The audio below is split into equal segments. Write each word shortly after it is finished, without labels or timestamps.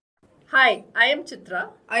Hi, I am Chitra.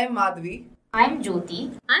 I am Madhvi. I'm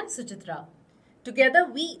Jyoti. I'm Suchitra. Together,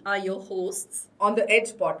 we are your hosts. On the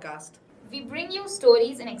Edge podcast. We bring you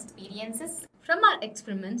stories and experiences. From our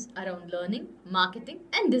experiments around learning, marketing,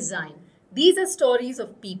 and design. These are stories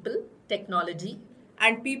of people, technology,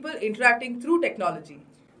 And people interacting through technology.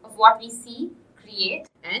 Of what we see, create,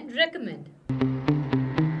 and recommend.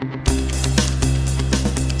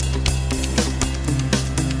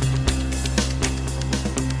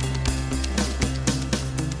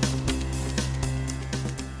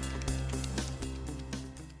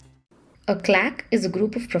 A claque is a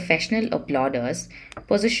group of professional applauders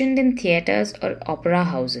positioned in theatres or opera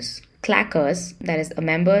houses. Clackers, that is,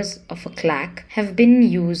 members of a claque, have been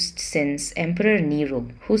used since Emperor Nero,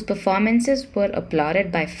 whose performances were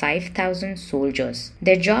applauded by 5,000 soldiers.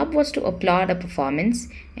 Their job was to applaud a performance,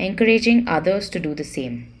 encouraging others to do the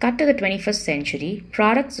same. Cut to the 21st century,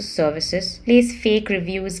 products or services place fake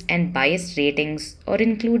reviews and biased ratings or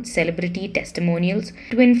include celebrity testimonials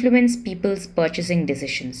to influence people's purchasing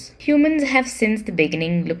decisions. Humans have since the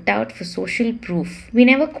beginning looked out for social proof. We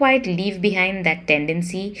never quite leave behind that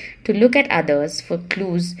tendency to look at others for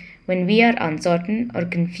clues when we are uncertain or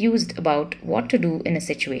confused about what to do in a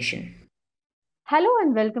situation. Hello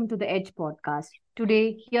and welcome to the Edge podcast.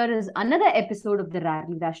 Today, here is another episode of the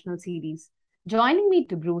Rarely Rational series. Joining me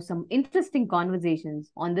to brew some interesting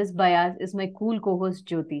conversations on this bias is my cool co host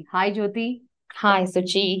Jyoti. Hi, Jyoti. Hi,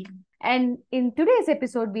 Suchi. And in today's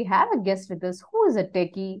episode, we have a guest with us who is a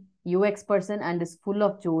techie, UX person, and is full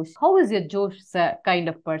of Josh. How is your Josh kind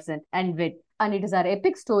of person and wit? And it is our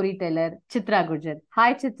epic storyteller, Chitra Gurjar.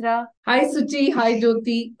 Hi, Chitra. Hi, Suchi. Hi,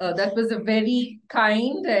 Jyoti. That was a very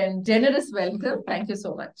kind and generous welcome. Thank you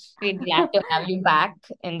so much. We're glad to have you back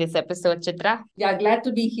in this episode, Chitra. Yeah, glad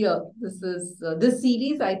to be here. This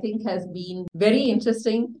series, I think, has been very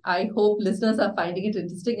interesting. I hope listeners are finding it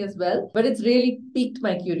interesting as well. But it's really piqued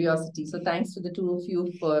my curiosity. So thanks to the two of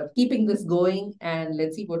you for keeping this going. And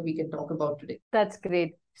let's see what we can talk about today. That's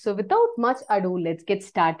great. So, without much ado, let's get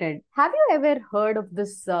started. Have you ever heard of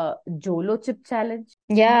this Jolo chip challenge?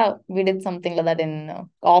 Yeah, we did something like that in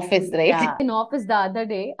office, right? Yeah. In office the other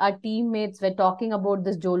day, our teammates were talking about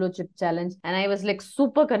this Jolo chip challenge, and I was like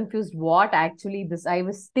super confused. What actually this? I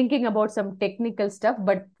was thinking about some technical stuff,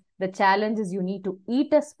 but the challenge is you need to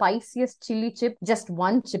eat a spiciest chili chip, just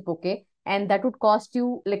one chip, okay? And that would cost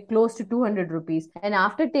you like close to 200 rupees. And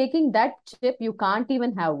after taking that chip, you can't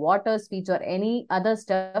even have water, speech, or any other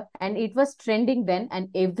stuff. And it was trending then, and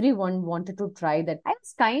everyone wanted to try that. I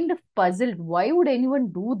was kind of puzzled. Why would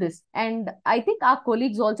anyone do this? And I think our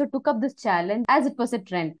colleagues also took up this challenge as it was a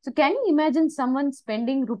trend. So, can you imagine someone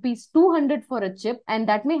spending rupees 200 for a chip, and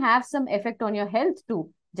that may have some effect on your health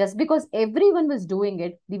too? Just because everyone was doing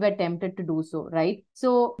it, we were tempted to do so, right?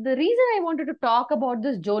 So the reason I wanted to talk about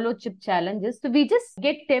this Jolo chip challenge is so we just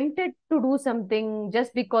get tempted to do something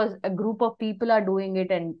just because a group of people are doing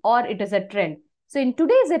it and or it is a trend. So in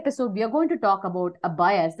today's episode, we are going to talk about a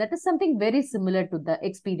bias that is something very similar to the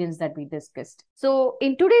experience that we discussed. So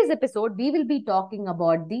in today's episode, we will be talking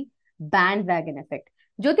about the bandwagon effect.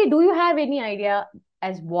 Jyoti, do you have any idea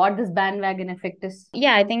as what this bandwagon effect is?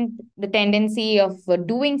 Yeah, I think the tendency of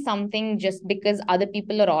doing something just because other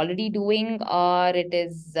people are already doing, or it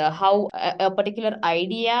is how a particular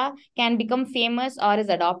idea can become famous or is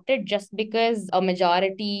adopted just because a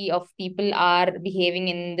majority of people are behaving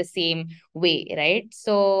in the same way, right?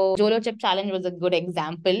 So, Jolo Chip Challenge was a good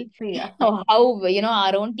example Yeah. of how,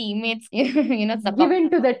 our own teammates, succumb. Given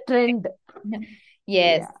to the trend.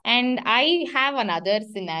 Yes. Yeah. And I have another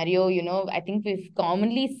scenario, I think we've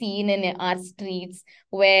commonly seen in our streets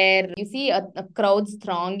where you see a crowds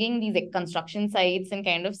thronging these construction sites and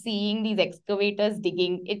kind of seeing these excavators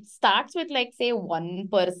digging. It starts with, like, say, one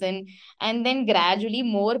person, and then gradually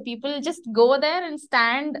more people just go there and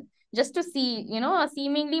stand just to see, a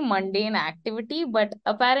seemingly mundane activity. But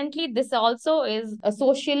apparently, this also is a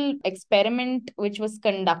social experiment which was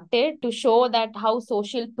conducted to show that how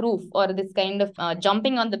social proof or this kind of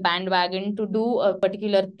jumping on the bandwagon to do a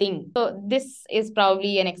particular thing. So, this is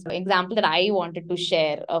probably an example that I wanted to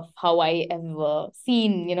share of how I have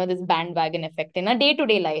seen, this bandwagon effect in a day to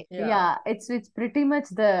day life. Yeah, it's pretty much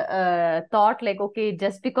the thought like, okay,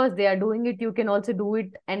 just because they are doing it, you can also do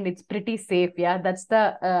it, and it's pretty safe. Yeah, that's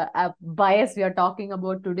the bias we are talking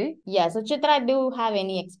about today. Yeah. So, Chitra, do you have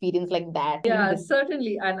any experience like that? Yeah,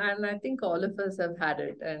 certainly. And I think all of us have had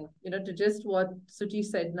it. And, to just what Suchi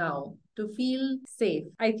said now, to feel safe.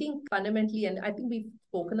 I think fundamentally, and I think we've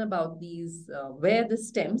spoken about these, where this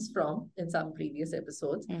stems from in some previous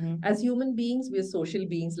episodes. Mhm. As human beings, we're social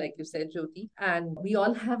beings, like you said, Jyoti, and we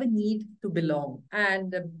all have a need to belong.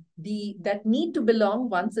 And that need to belong,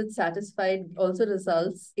 once it's satisfied, also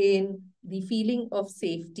results in the feeling of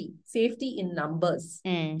safety in numbers,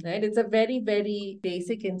 right? It's a very, very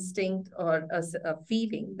basic instinct or a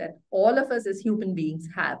feeling that all of us as human beings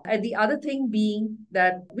have. And the other thing being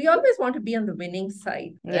that we always want to be on the winning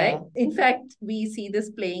side, right? In fact, we see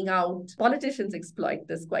this playing out. Politicians exploit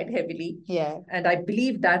this quite heavily. And I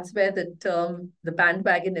believe that's where the term, the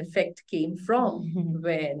bandwagon effect, came from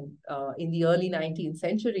when in the early 19th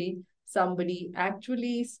century, somebody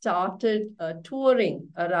actually started touring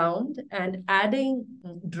around and adding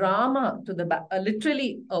drama to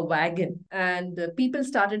literally a wagon. And people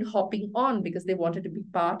started hopping on because they wanted to be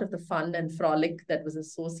part of the fun and frolic that was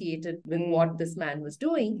associated with what this man was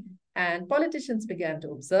doing. And politicians began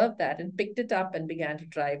to observe that and picked it up and began to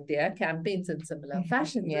drive their campaigns in similar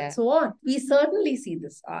fashions and so on. We certainly see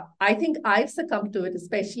this. I think I've succumbed to it,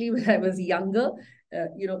 especially when I was younger.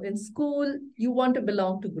 In school, you want to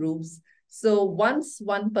belong to groups. So once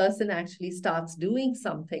one person actually starts doing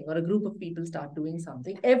something, or a group of people start doing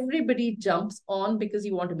something, everybody jumps on because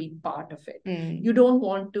you want to be part of it. You don't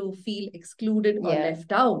want to feel excluded or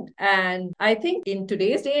left out. And I think in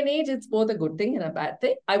today's day and age, it's both a good thing and a bad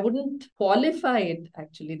thing. I wouldn't qualify it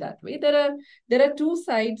actually that way. There are two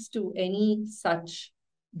sides to any such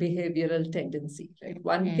behavioral tendency, right?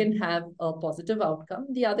 One can have a positive outcome,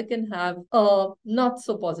 the other can have a not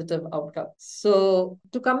so positive outcome. So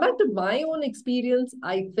to come back to my own experience,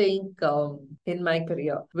 I think in my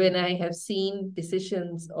career, when I have seen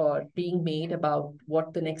decisions or being made about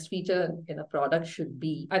what the next feature in a product should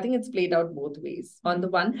be, I think it's played out both ways. On the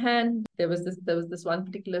one hand, there was this one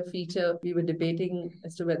particular feature we were debating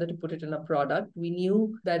as to whether to put it in a product. We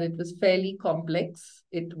knew that it was fairly complex.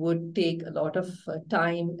 It would take a lot of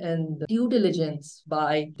time and due diligence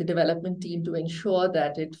by the development team to ensure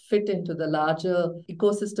that it fit into the larger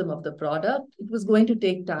ecosystem of the product. It was going to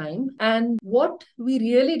take time. And what we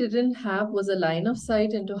really didn't have was a line of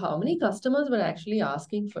sight into how many customers were actually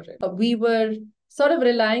asking for it. We were sort of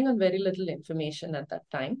relying on very little information at that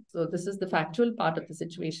time. So this is the factual part of the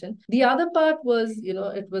situation. The other part was,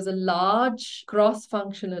 it was a large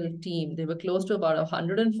cross-functional team. They were close to about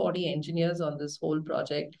 140 engineers on this whole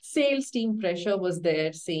project. Sales team pressure was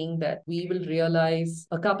there, saying that we will realize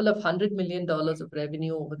a couple of $100 million of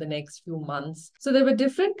revenue over the next few months. So there were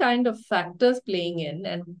different kind of factors playing in,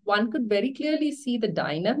 and one could very clearly see the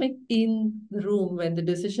dynamic in the room when the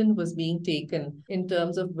decision was being taken in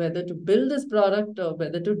terms of whether to build this product or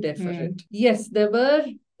whether to defer it. Yes, there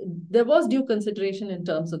was due consideration in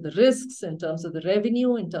terms of the risks, in terms of the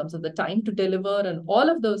revenue, in terms of the time to deliver, and all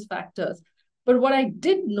of those factors. But what I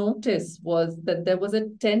did notice was that there was a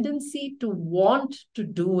tendency to want to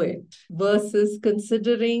do it versus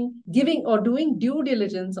considering giving or doing due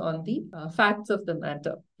diligence on the facts of the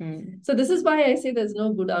matter. So this is why I say there's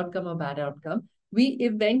no good outcome or bad outcome. We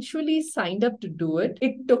eventually signed up to do it.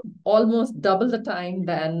 It took almost double the time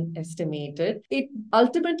than estimated. It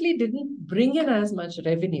ultimately didn't bring in as much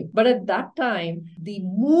revenue. But at that time, the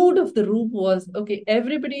mood of the room was, okay,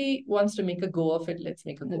 everybody wants to make a go of it. Let's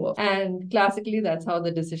make a go of it. And classically, that's how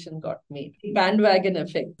the decision got made. Bandwagon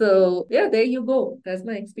effect. So yeah, there you go. That's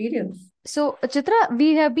my experience. So, Chitra,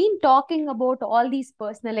 we have been talking about all these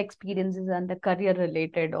personal experiences and the career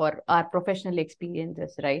related or our professional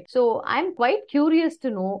experiences, right? So, I'm quite curious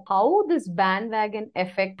to know how this bandwagon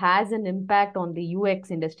effect has an impact on the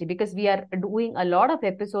UX industry, because we are doing a lot of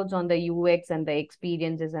episodes on the UX and the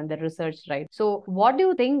experiences and the research, right? So, what do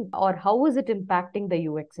you think, or how is it impacting the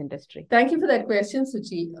UX industry? Thank you for that question,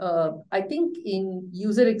 Suchi. I think in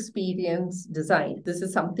user experience design, this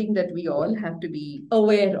is something that we all have to be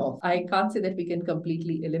aware of. I can't say that we can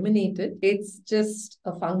completely eliminate it. It's just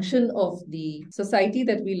a function of the society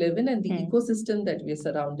that we live in and the ecosystem that we're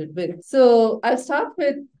surrounded with. So I'll start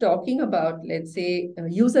with talking about, let's say,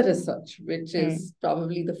 user research, which is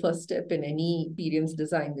probably the first step in any experience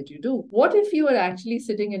design that you do. What if you are actually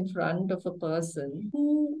sitting in front of a person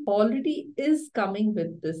who already is coming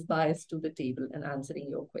with this bias to the table and answering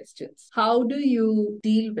your questions? How do you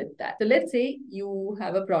deal with that? So let's say you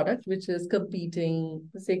have a product which is competing,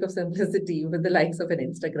 for the sake of simplicity, with the likes of an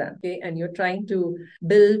Instagram, okay? And you're trying to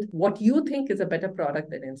build what you think is a better product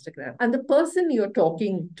than Instagram. And the person you're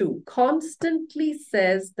talking to constantly constantly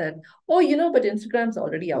says that, oh, but Instagram's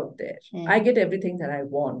already out there. I get everything that I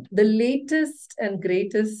want. The latest and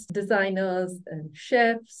greatest designers and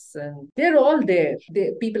chefs, and they're all there.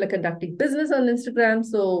 People are conducting business on Instagram,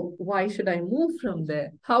 so why should I move from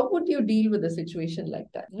there? How would you deal with a situation like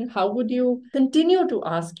that? How would you continue to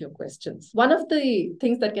ask your questions? One of the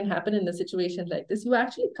things that can happen in a situation like this, you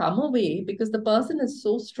actually come away because the person is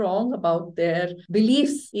so strong about their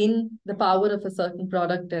beliefs in the power of a certain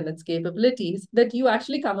product and its capabilities that you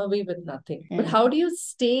actually come away with nothing. But how do you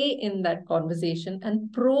stay in that conversation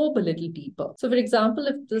and probe a little deeper? So, for example,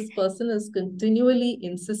 if this person is continually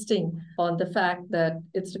insisting on the fact that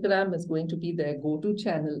Instagram is going to be their go-to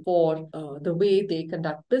channel for the way they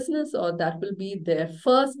conduct business, or that will be their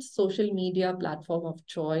first social media platform of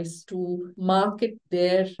choice to market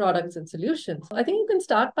their products and solutions, I think you can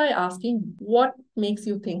start by asking what makes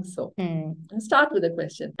you think so. Start with a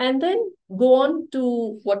question and then go on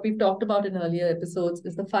to what we've talked about in earlier episodes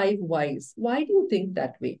is the 5 whys. Why do you think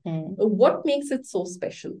that way? What makes it so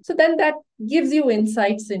special? So then that gives you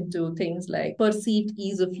insights into things like perceived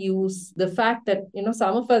ease of use, the fact that,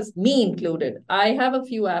 some of us, me included, I have a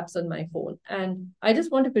few apps on my phone and I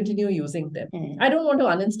just want to continue using them. I don't want to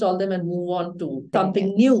uninstall them and move on to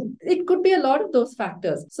something new. It could be a lot of those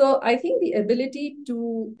factors. So I think the ability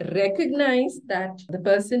to recognize that the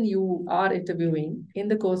person you are interviewing in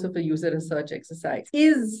the course of a user research exercise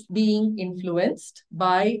is being influenced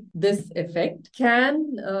by this effect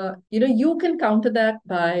can, you can counter that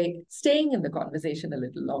by staying in the conversation a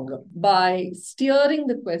little longer, by steering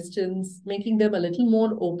the questions, making them a little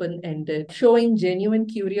more open-ended, showing genuine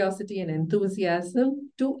curiosity and enthusiasm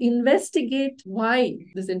to investigate why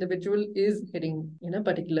this individual is heading in a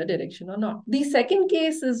particular direction or not. The second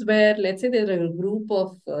case is where, let's say, there are a group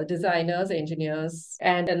of designers, engineers,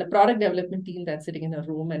 and a product development team that's sitting in a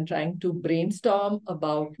room and trying to brainstorm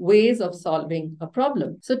about ways of solving a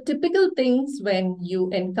problem. So typical things when you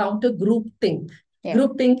encounter groupthink. Yeah.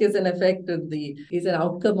 Groupthink is an effect of is an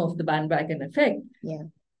outcome of the bandwagon effect. Yeah.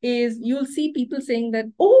 Is you'll see people saying that,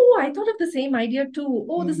 oh, I thought of the same idea too.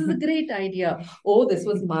 Oh, this is a great idea. Oh, this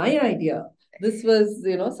was my idea. This was,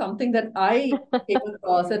 something that I came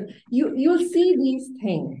across. And you'll see these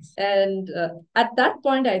things. And at that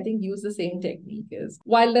point, I think use the same technique is,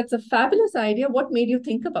 while that's a fabulous idea, what made you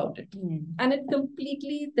think about it? And it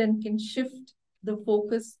completely then can shift the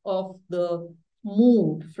focus of the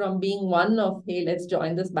mood from being one of, hey, let's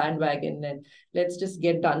join this bandwagon and let's just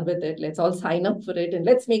get done with it. Let's all sign up for it and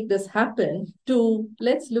let's make this happen, to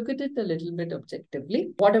let's look at it a little bit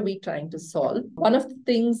objectively. What are we trying to solve? One of the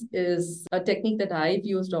things is a technique that I've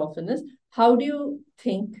used often is, how do you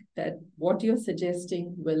think that what you're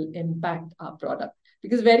suggesting will impact our product?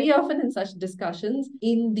 Because very often in such discussions,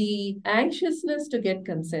 in the anxiousness to get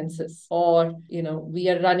consensus, or, we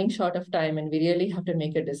are running short of time and we really have to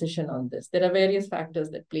make a decision on this, there are various factors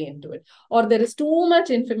that play into it. Or there is too much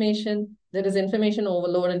information, there is information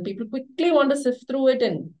overload and people quickly want to sift through it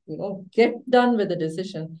and, get done with the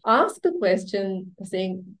decision. Ask the question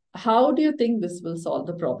saying, how do you think this will solve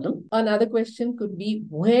the problem? Another question could be,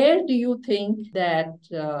 where do you think that,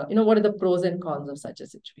 what are the pros and cons of such a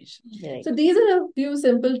situation? Right. So these are a few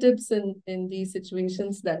simple tips in these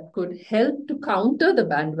situations that could help to counter the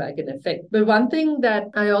bandwagon effect. But one thing that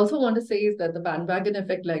I also want to say is that the bandwagon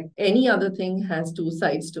effect, like any other thing, has two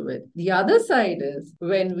sides to it. The other side is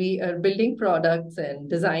when we are building products and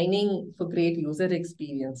designing for great user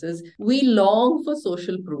experiences, we long for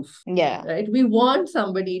social proof. Yeah. Right? We want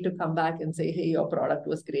somebody to come back and say, hey, your product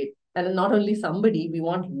was great. And not only somebody, we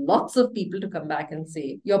want lots of people to come back and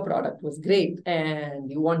say, your product was great. And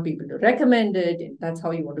you want people to recommend it. And that's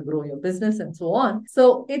how you want to grow your business and so on.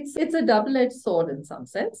 So it's a double-edged sword in some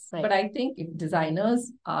sense. Right. But I think if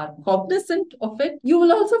designers are cognizant of it, you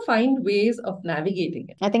will also find ways of navigating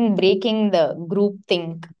it. I think breaking the group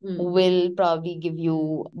think will probably give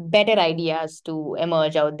you better ideas to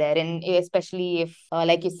emerge out there. And especially if,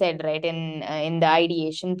 like you said, right, in the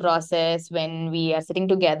ideation process, when we are sitting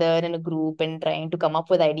together in a group and trying to come up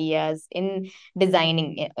with ideas in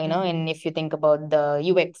designing, and if you think about the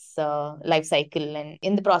UX life cycle, and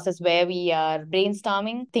in the process where we are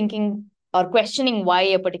brainstorming, thinking or questioning why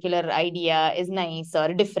a particular idea is nice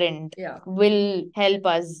or different, will help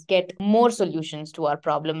us get more solutions to our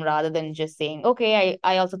problem, rather than just saying, okay,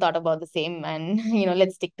 I also thought about the same and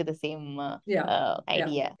let's stick to the same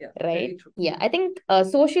idea. Right? Yeah, I think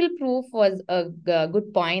social proof was a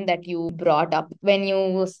good point that you brought up when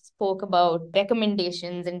you spoke about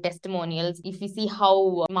recommendations and testimonials. If you see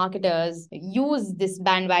how marketers use this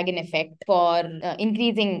bandwagon effect for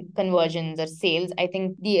increasing conversions or sales, I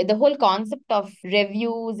think the whole concept of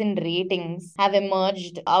reviews and ratings have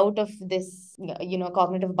emerged out of this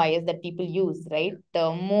cognitive bias that people use, right?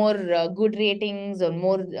 More good ratings or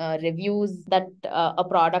more reviews that a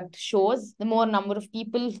product shows, the more number of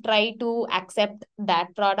people try to accept that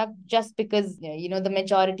product just because the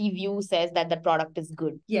majority view says that the product is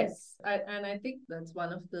good. Yes, and I think that's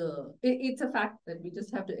one of it's a fact that we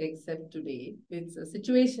just have to accept today. It's a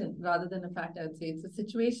situation rather than a fact. I would say it's a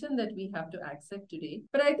situation that we have to accept today.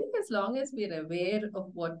 But I think as long as we're aware of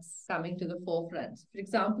what's coming to the forefront, for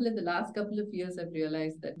example, in the last couple of years, I've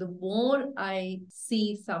realized that the more I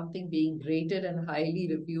see something being rated and highly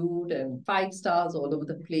reviewed and 5 stars all over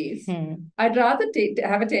the place, I'd rather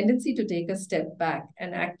have a tendency to take a step back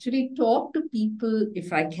and actually talk to people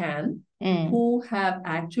if I can who have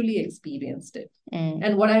actually experienced it.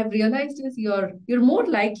 And what I've realized is you're more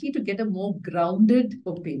likely to get a more grounded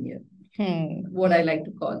opinion. What I like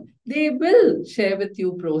to call. They will share with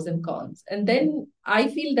you pros and cons. And then I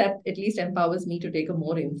feel that at least empowers me to take a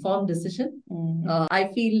more informed decision.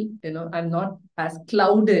 I feel, I'm not as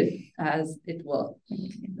clouded as it were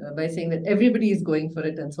by saying that everybody is going for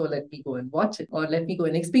it. And so let me go and watch it or let me go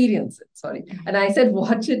and experience it. Sorry. And I said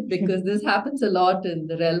watch it because this happens a lot in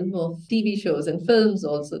the realm of TV shows and films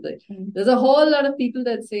also. There's a whole lot of people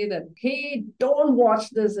that say that, hey, don't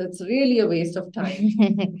watch this. It's really a waste of time.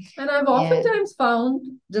 And I've oftentimes found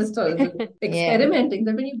just experimenting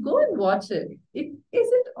that when you go and watch it, it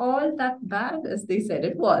isn't all that bad as they said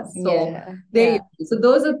it was. So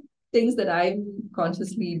those are things that I'm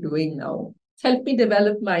consciously doing now. It's helped me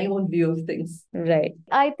develop my own view of things. Right.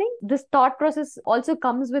 I think this thought process also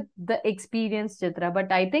comes with the experience, Chitra.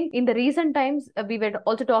 But I think in the recent times, we were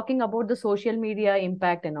also talking about the social media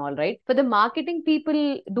impact and all, right? For the marketing,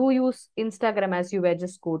 people do use Instagram, as you were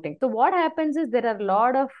just quoting. So what happens is there are a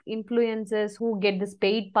lot of influencers who get this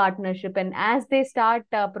paid partnership, and as they start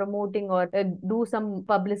promoting or do some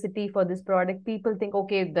publicity for this product, people think,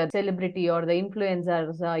 okay, the celebrity or the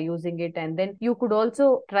influencers are using it, and then you could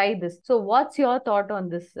also try this. So what's your thought on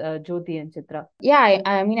this, Jyoti and Chitra? Yeah,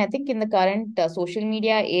 I mean, I think in the current social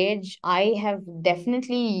media age, I have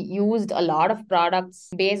definitely used a lot of products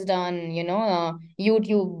based on,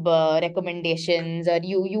 YouTube recommendations, or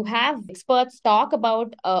you have experts talk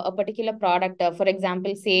about a particular product. For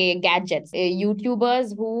example, say gadgets.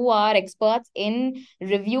 YouTubers who are experts in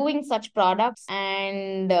reviewing such products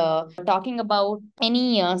and talking about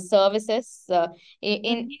any services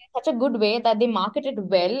in such a good way that they market it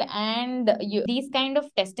well, and these kind of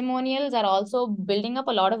testimonials are also building up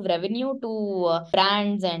a lot of revenue to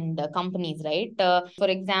brands and companies, right? For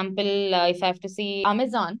example, if I have to see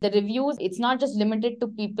Amazon, the reviews, it's not just limited to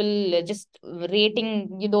people just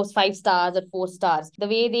rating those 5 stars or 4 stars. The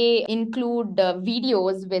way they include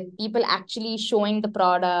videos with people actually showing the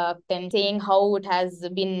product and saying how it has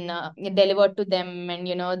been delivered to them, and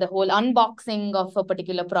the whole unboxing of a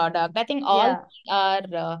particular product. I think all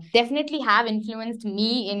are definitely have influenced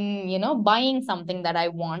me in buying something that I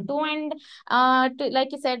want to. And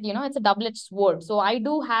like you said, it's a double-edged sword. So I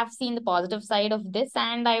do have seen the positive side of this,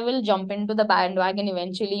 and I will jump into the bandwagon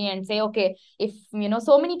eventually and say, okay, if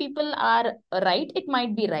so many people are right, it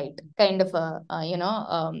might be right, kind of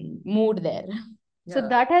a mood there. So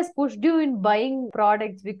that has pushed you in buying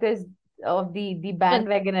products because of the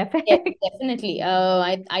bandwagon effect. Yes, definitely.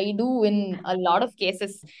 I do in a lot of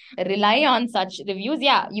cases rely on such reviews.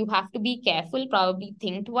 Yeah, you have to be careful, probably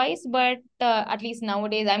think twice, but at least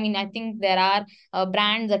nowadays, I mean, I think there are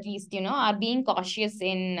brands at least, are being cautious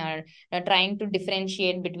in trying to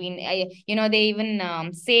differentiate between, they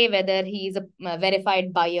even say whether he is a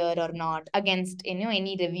verified buyer or not against,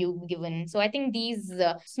 any review given. So I think these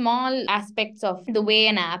small aspects of the way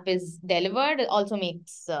an app is delivered also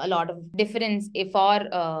makes a lot of difference for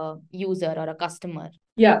a user or a customer.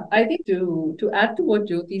 Yeah, I think to add to what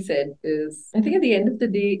Jyoti said is, I think at the end of the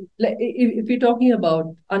day, like if you're talking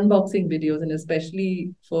about unboxing videos and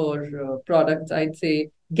especially for products, I'd say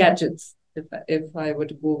gadgets. If I were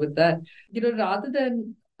to go with that, rather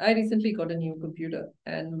than I recently got a new computer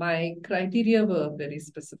and my criteria were very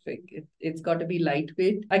specific. It's got to be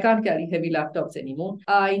lightweight. I can't carry heavy laptops anymore.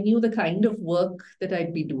 I knew the kind of work that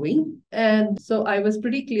I'd be doing. And so I was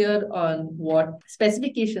pretty clear on what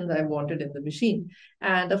specifications I wanted in the machine.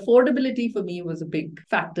 And affordability for me was a big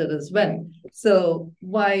factor as well. So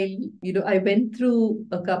while, I went through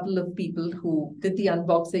a couple of people who did the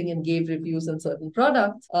unboxing and gave reviews on certain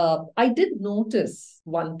products, I did notice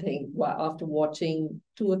one thing after watching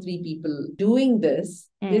 2 or 3 people doing this,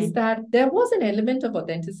 is that there was an element of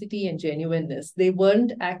authenticity and genuineness. They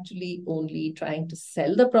weren't actually only trying to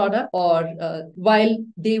sell the product, or while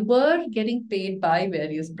they were getting paid by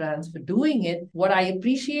various brands for doing it, what I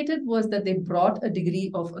appreciated was that they brought a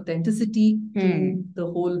degree of authenticity to the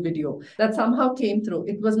whole video that somehow came through.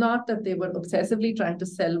 It was not that they were obsessively trying to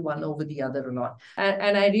sell one over the other or not.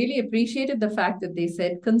 And I really appreciated the fact that they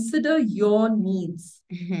said, consider your needs.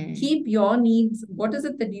 Keep your needs. What is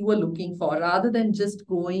it that you are looking for, rather than just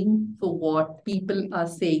going for what people are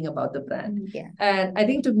saying about the brand? Yeah. And I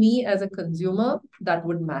think to me as a consumer, that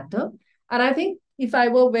would matter. And I think if I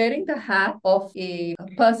were wearing the hat of a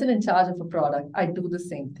person in charge of a product, I'd do the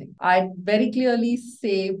same thing. I'd very clearly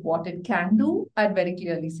say what it can do. I'd very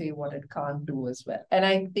clearly say what it can't do as well. And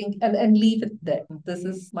I think, and leave it there. This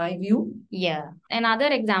is my view. Yeah. Another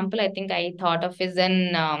example I think I thought of is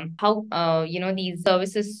in how, these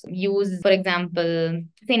services use, for example,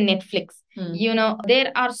 say Netflix.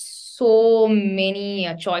 There are so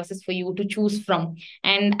many choices for you to choose from.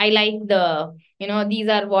 And I like these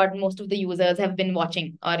are what most of the users have been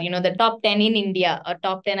watching, or, the top 10 in India or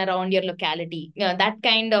top 10 around your locality. That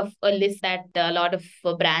kind of a list that a lot of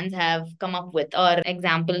brands have come up with, or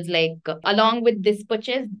examples like, along with this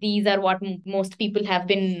purchase, these are what most people have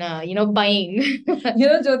been, buying.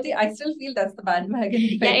 Jyoti, I still feel that's the bandwagon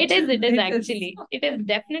effect. Yeah, it is. It is actually. It is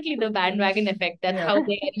definitely the bandwagon effect. That's how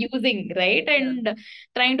they are using, right? And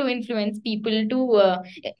trying to influence people to,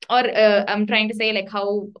 I'm trying to say like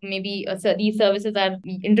how maybe these services are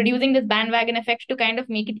introducing this bandwagon effect to kind of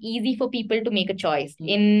make it easy for people to make a choice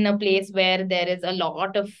in a place where there is a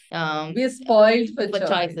lot of we're spoiled for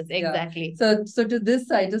choices. Exactly. So to this,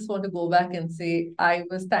 I just want to go back and say I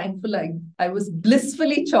was thankful. I was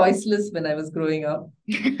blissfully choiceless when I was growing up.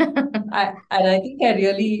 I think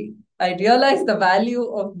I realize the value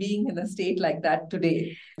of being in a state like that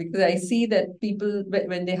today, because I see that people,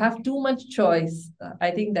 when they have too much choice, I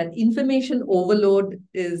think that information overload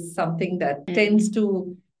is something that tends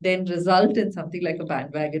to then result in something like a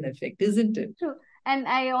bandwagon effect, isn't it? True. And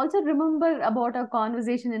I also remember about our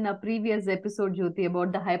conversation in a previous episode, Jyoti,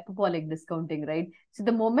 about the hyperbolic discounting, right? So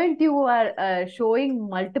the moment you are showing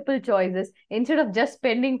multiple choices, instead of just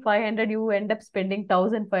spending 500, you end up spending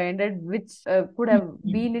 1,500, which could have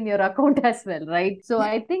been in your account as well, right? So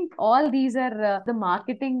I think all these are the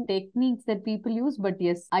marketing techniques that people use, but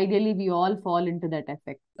yes, ideally we all fall into that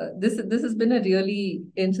effect. This has been a really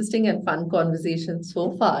interesting and fun conversation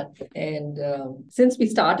so far. And since we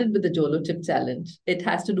started with the Jolo Chip Challenge, it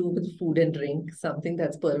has to do with food and drink, something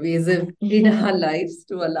that's pervasive in our lives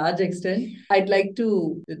to a large extent. I'd like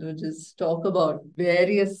to just talk about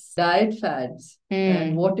various diet fads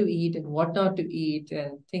and what to eat and what not to eat,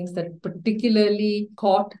 and things that particularly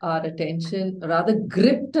caught our attention, rather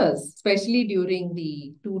gripped us, especially during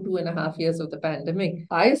the 2.5 years of the pandemic.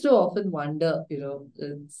 I used to often wonder,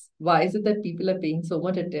 why is it that people are paying so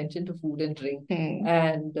much attention to food and drink?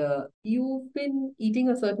 And you've been eating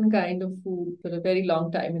a certain kind of food for a very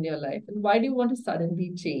long time in your life. And why do you want to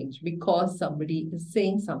suddenly change? Because somebody is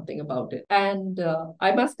saying something about it. And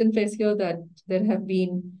I must confess here that there have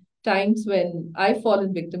been times when I've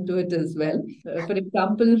fallen victim to it as well. For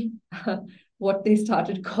example, what they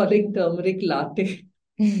started calling turmeric latte.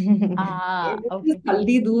 This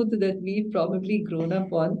haldi doodh that we've probably grown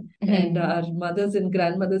up on, and our mothers and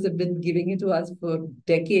grandmothers have been giving it to us for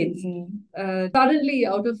decades. Suddenly,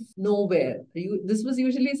 out of nowhere, this was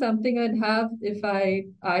usually something I'd have if I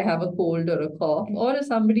have a cold or a cough, or if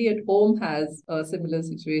somebody at home has a similar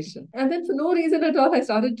situation. And then for no reason at all, I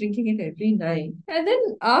started drinking it every night. And then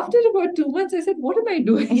after about 2 months, I said, what am I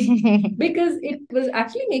doing? Because it was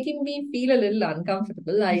actually making me feel a little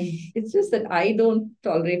uncomfortable. It's just that I don't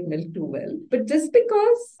tolerate milk too well. But just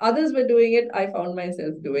because others were doing it, I found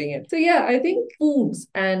myself doing it. So yeah, I think foods,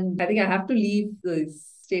 and I think I have to leave this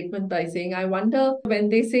statement by saying, I wonder when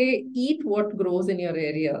they say eat what grows in your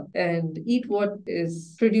area and eat what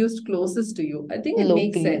is produced closest to you, I think it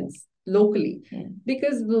makes sense locally.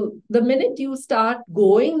 Because the minute you start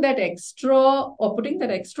going that extra or putting that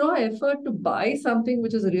extra effort to buy something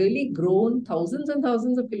which is really grown thousands and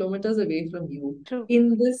thousands of kilometers away from you, True.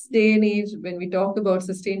 In this day and age, when we talk about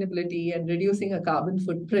sustainability and reducing a carbon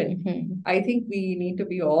footprint, I think we need to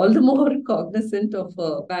be all the more cognizant of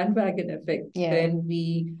a bandwagon effect when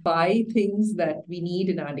we buy things that we need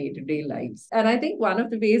in our day-to-day lives. And I think one of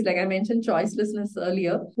the ways, like I mentioned choicelessness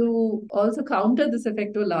earlier, to also counter this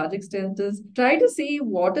effect to a large extent is try to see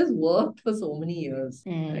what has worked for so many years,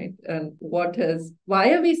 right? And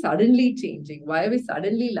why are we suddenly changing? Why are we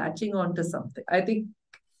suddenly latching on to something? I think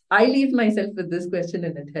I leave myself with this question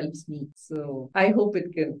and it helps me. So I hope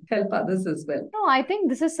it can help others as well. No, I think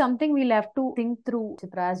this is something we'll have to think through,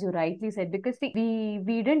 Chitra, as you rightly said, because see,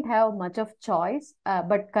 we didn't have much of choice,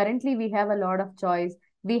 but currently we have a lot of choice.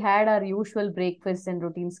 We had our usual breakfasts and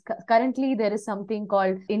routines. Currently, there is something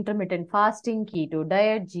called intermittent fasting, keto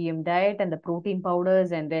diet, GM diet, and the protein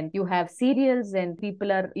powders. And then you have cereals, and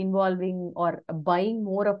people are involving or buying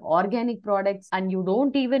more of organic products. And you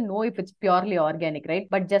don't even know if it's purely organic, right?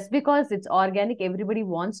 But just because it's organic, everybody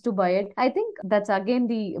wants to buy it. I think that's again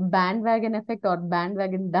the bandwagon effect or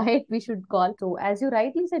bandwagon diet, we should call. So, as you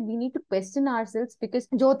rightly said, we need to question ourselves because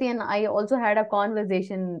Jyoti and I also had a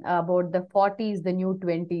conversation about the 40s, the new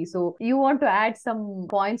 20. So you want to add some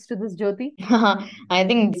points to this, Jyoti? I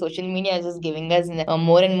think social media is just giving us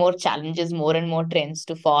more and more challenges, more and more trends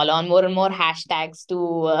to follow on, more and more hashtags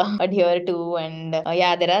to adhere to. And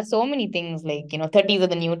yeah, there are so many things like, 30s are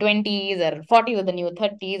the new 20s or 40s are the new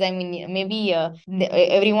 30s. I mean, maybe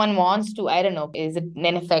everyone wants to, I don't know, is it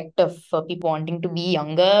an effect of people wanting to be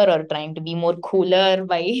younger or trying to be more cooler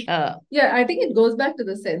by. Yeah, I think it goes back to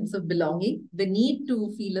the sense of belonging, the need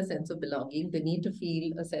to feel a sense of belonging, the need to feel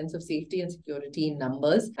a sense of safety and security in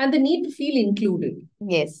numbers, and the need to feel included.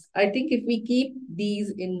 Yes. I think if we keep these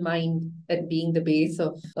in mind at being the base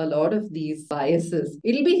of a lot of these biases,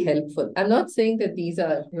 it'll be helpful. I'm not saying that these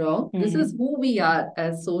are wrong. This is who we are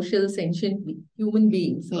as social, sentient human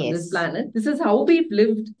beings on this Yes. planet. This is how we've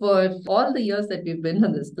lived for all the years that we've been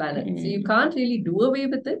on this planet. So you can't really do away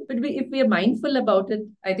with it. But if we are mindful about it,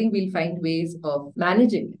 I think we'll find ways of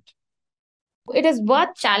managing it. It is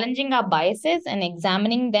worth challenging our biases and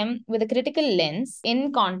examining them with a critical lens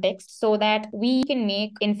in context so that we can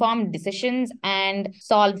make informed decisions and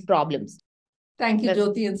solve problems. Thank you,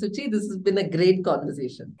 Jyoti and Suchi. This has been a great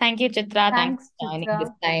conversation. Thank you, Chitra. Thanks for joining Chitra.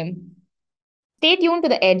 this time. Stay tuned to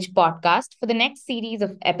the Edge podcast for the next series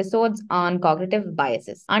of episodes on cognitive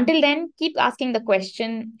biases. Until then, keep asking the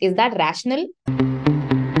question, is that rational?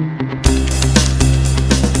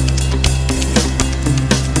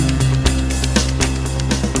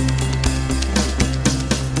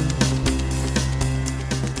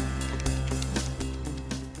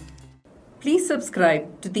 Please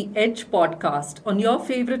subscribe to the Edge podcast on your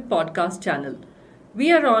favorite podcast channel.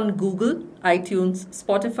 We are on Google, iTunes,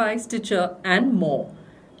 Spotify, Stitcher, and more.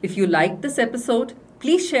 If you liked this episode,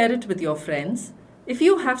 please share it with your friends. If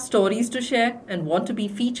you have stories to share and want to be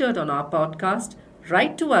featured on our podcast,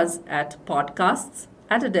 write to us at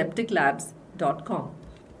podcasts@adepticlabs.com.